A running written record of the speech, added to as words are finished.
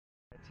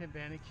Tim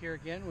Banick here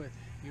again with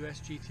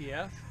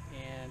USGTF,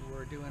 and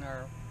we're doing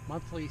our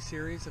monthly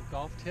series of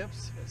golf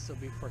tips. This will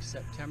be for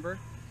September,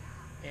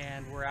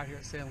 and we're out here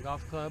at Salem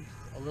Golf Club.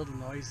 A little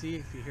noisy.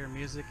 If you hear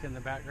music in the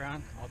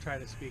background, I'll try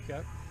to speak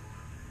up.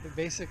 But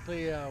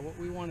basically what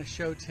we want to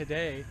show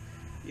today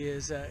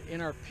is in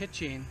our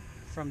pitching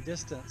from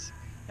distance,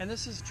 and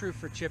this is true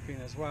for chipping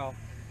as well,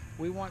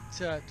 we want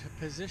to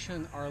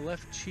position our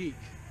left cheek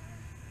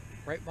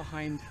right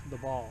behind the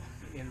ball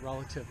in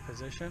relative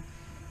position.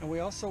 And we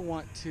also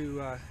want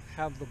to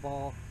have the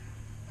ball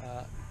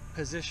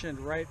positioned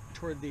right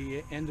toward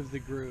the end of the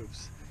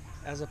grooves,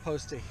 as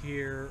opposed to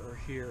here or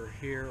here or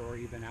here or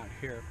even out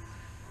here.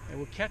 And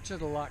we'll catch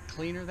it a lot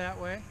cleaner that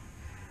way.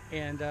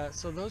 And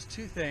so those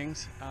two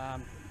things.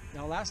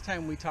 Now last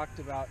time we talked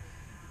about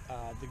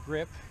the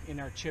grip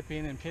in our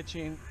chipping and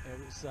pitching.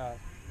 It was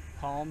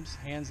palms,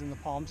 hands in the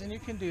palms, and you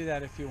can do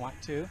that if you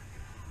want to,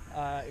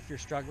 if you're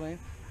struggling.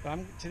 But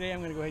today I'm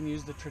going to go ahead and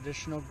use the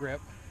traditional grip.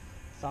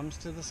 Thumbs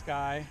to the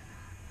sky,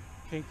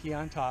 pinky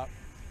on top,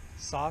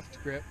 soft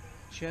grip,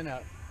 chin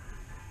up.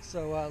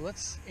 So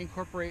let's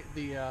incorporate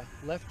the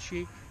left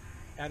cheek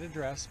at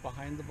address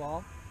behind the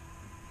ball.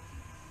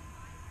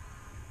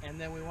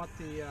 And then we want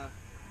the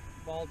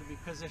ball to be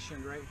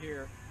positioned right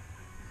here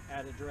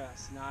at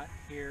address, not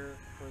here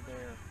or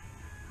there.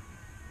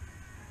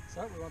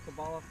 So we want the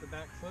ball off the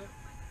back foot,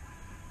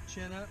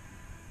 chin up,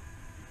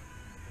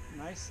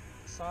 nice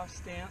soft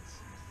stance.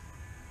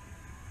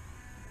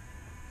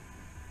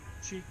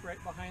 Cheek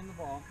right behind the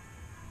ball.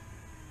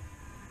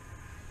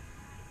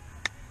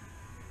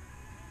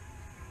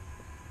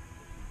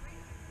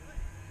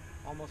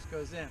 Almost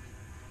goes in.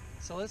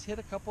 So let's hit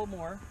a couple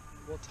more.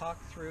 We'll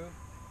talk through.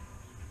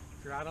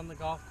 If you're out on the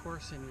golf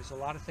course and there's a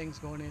lot of things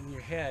going in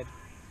your head,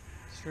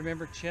 just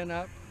remember, chin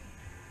up.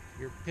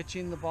 You're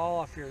pitching the ball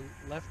off your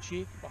left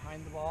cheek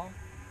behind the ball.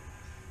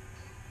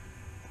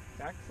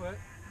 Back foot.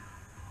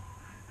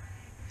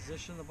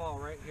 Position the ball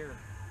right here.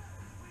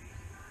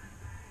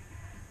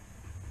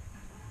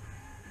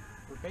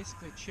 We're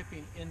basically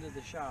chipping into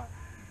the shot.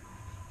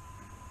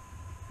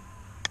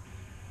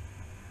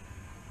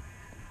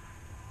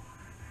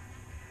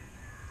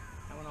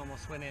 That one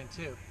almost went in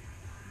too.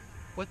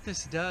 What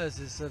this does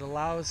is it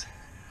allows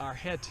our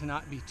head to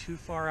not be too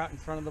far out in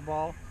front of the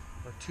ball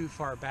or too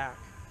far back.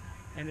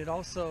 And it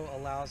also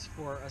allows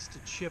for us to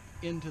chip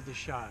into the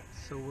shot.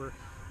 So we're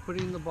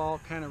putting the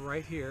ball kind of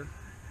right here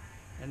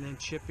and then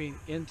chipping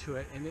into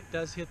it, and it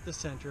does hit the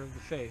center of the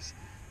face.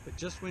 But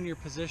just when you're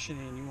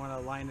positioning, you want to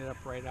line it up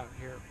right out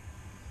here.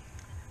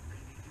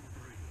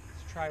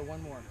 Let's try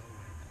one more.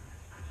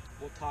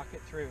 We'll talk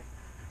it through.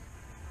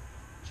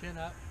 Chin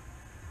up,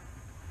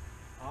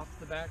 off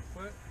the back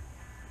foot,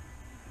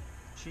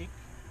 cheek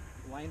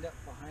lined up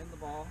behind the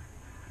ball.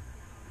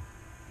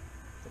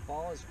 The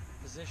ball is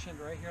positioned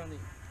right here on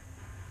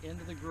the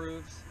end of the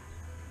grooves.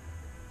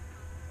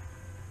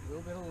 A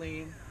little bit of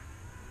lean.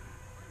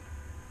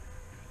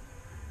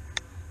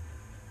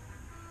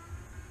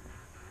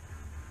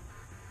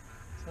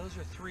 Those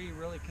are three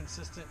really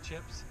consistent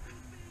chips.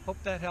 Hope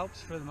that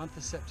helps for the month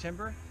of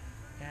September,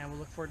 and we'll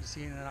look forward to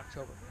seeing you in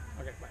October.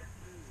 Okay, bye.